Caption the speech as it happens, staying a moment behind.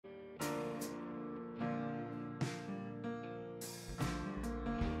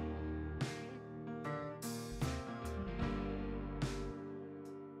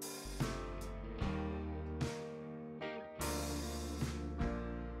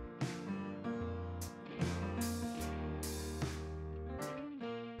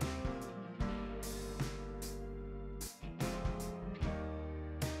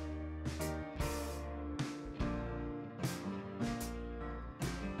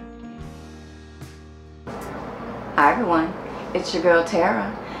Hi everyone, it's your girl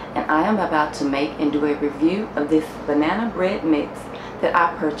Tara, and I am about to make and do a review of this banana bread mix that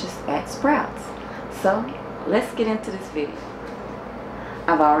I purchased at Sprouts. So let's get into this video.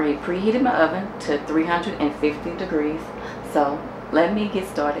 I've already preheated my oven to 350 degrees, so let me get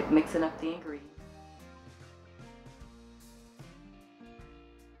started mixing up the ingredients.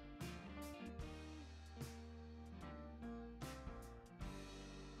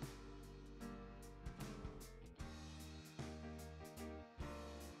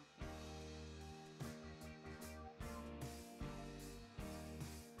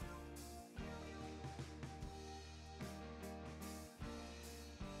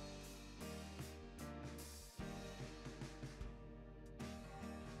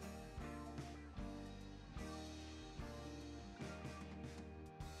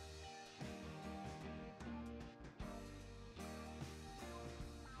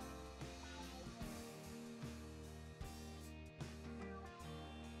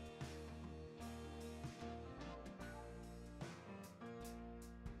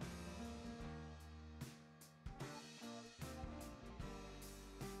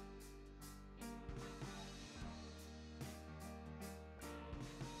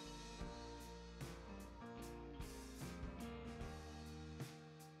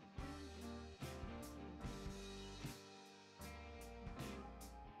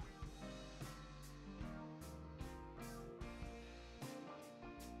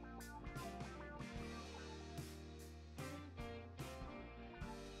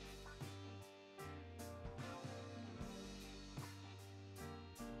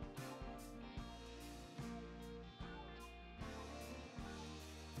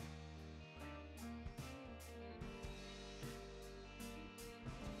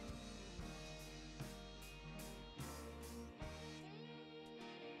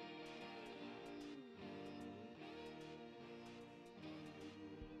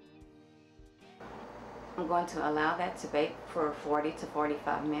 I'm going to allow that to bake for 40 to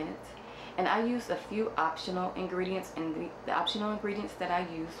 45 minutes. And I use a few optional ingredients, and the optional ingredients that I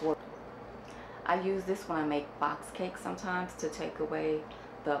use were, I use this when I make box cakes sometimes to take away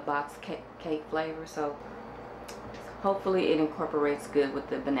the box cake flavor. So hopefully it incorporates good with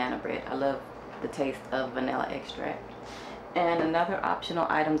the banana bread. I love the taste of vanilla extract. And another optional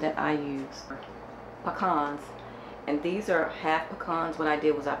item that I use are pecans. And these are half pecans. What I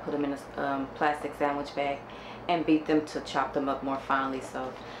did was I put them in a plastic sandwich bag and beat them to chop them up more finely.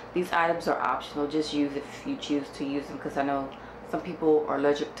 So these items are optional. Just use if you choose to use them, because I know some people are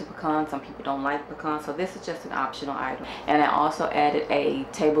allergic to pecans, some people don't like pecans. So this is just an optional item. And I also added a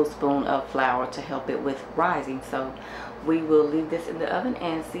tablespoon of flour to help it with rising. So we will leave this in the oven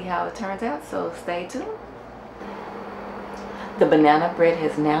and see how it turns out. So stay tuned. The banana bread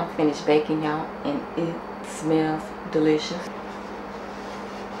has now finished baking, y'all, and it smells delicious.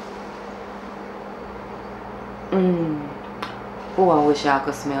 Oh, I wish y'all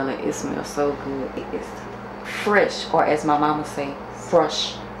could smell it. It smells so good. It is fresh, or as my mama say,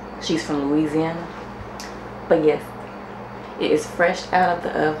 fresh. She's from Louisiana. But yes, it is fresh out of the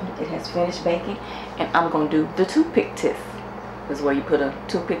oven. It has finished baking, and I'm gonna do the toothpick test. This is where you put a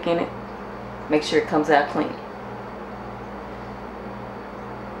toothpick in it. Make sure it comes out clean.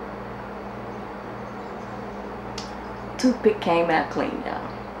 Toothpick came out clean, y'all.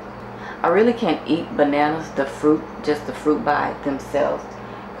 I really can't eat bananas, the fruit, just the fruit by themselves,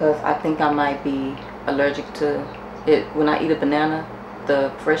 because I think I might be allergic to it. When I eat a banana,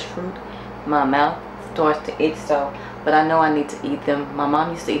 the fresh fruit, my mouth starts to itch. So, but I know I need to eat them. My mom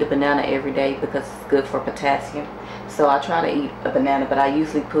used to eat a banana every day because it's good for potassium. So I try to eat a banana, but I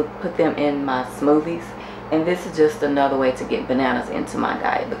usually put them in my smoothies. And this is just another way to get bananas into my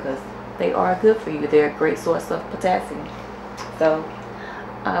diet, because they are good for you. They're a great source of potassium. So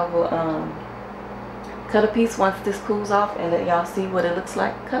I will cut a piece once this cools off and let y'all see what it looks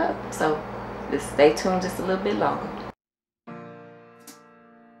like cut up. So just stay tuned just a little bit longer.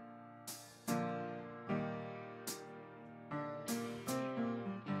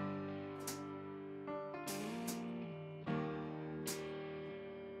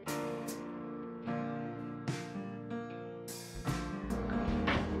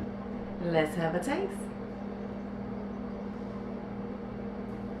 Let's have a taste.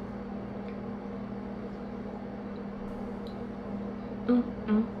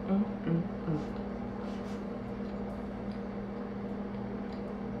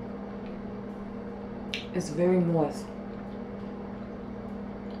 It's very moist.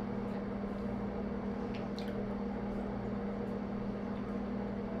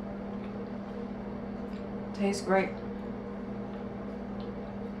 Tastes great.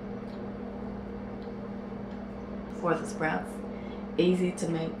 for the sprouts. Easy to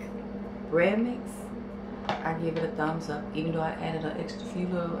make bread mix. I give it a thumbs up, even though I added an extra few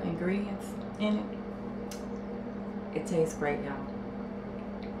little ingredients in it. It tastes great, y'all.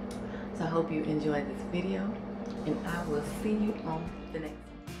 So I hope you enjoyed this video, and I will see you on the next one.